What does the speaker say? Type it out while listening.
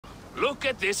Look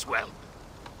at this whelp.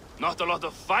 Not a lot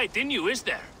of fight in you, is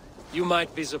there? You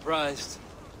might be surprised.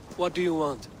 What do you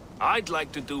want? I'd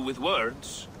like to do with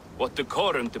words what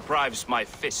decorum deprives my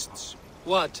fists.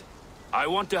 What? I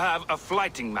want to have a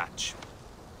flyting match.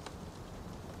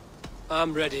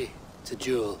 I'm ready to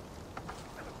duel.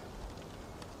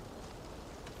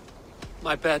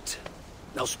 My pet,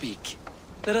 now speak.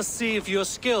 Let us see if your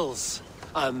skills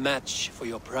are a match for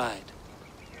your pride.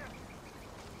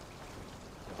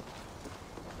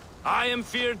 I am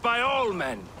feared by all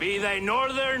men, be they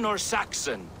Northern or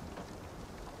Saxon.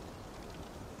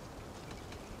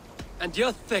 And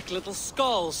your thick little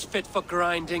skull's fit for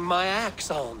grinding my axe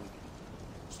on.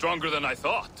 Stronger than I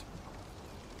thought.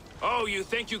 Oh, you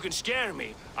think you can scare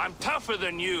me? I'm tougher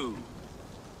than you.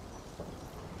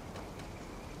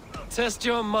 Test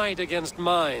your might against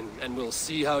mine, and we'll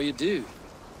see how you do.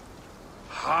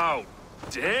 How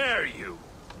dare you?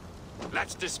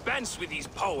 Let's dispense with these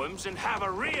poems and have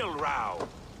a real row.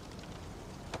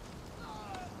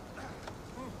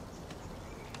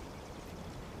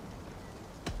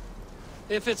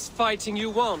 If it's fighting you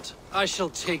want, I shall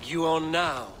take you on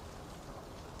now.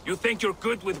 You think you're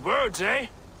good with words, eh?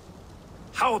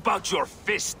 How about your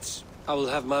fists? I will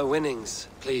have my winnings,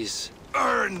 please.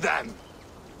 Earn them!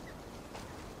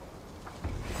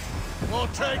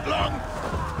 Won't take long!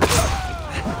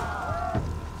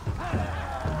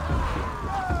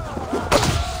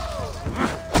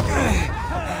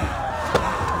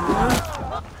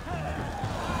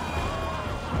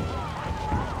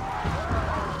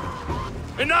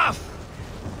 Enough!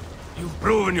 You've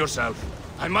proven yourself.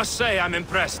 I must say I'm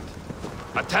impressed.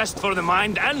 A test for the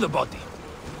mind and the body.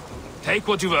 Take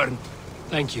what you've earned.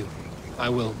 Thank you. I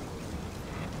will.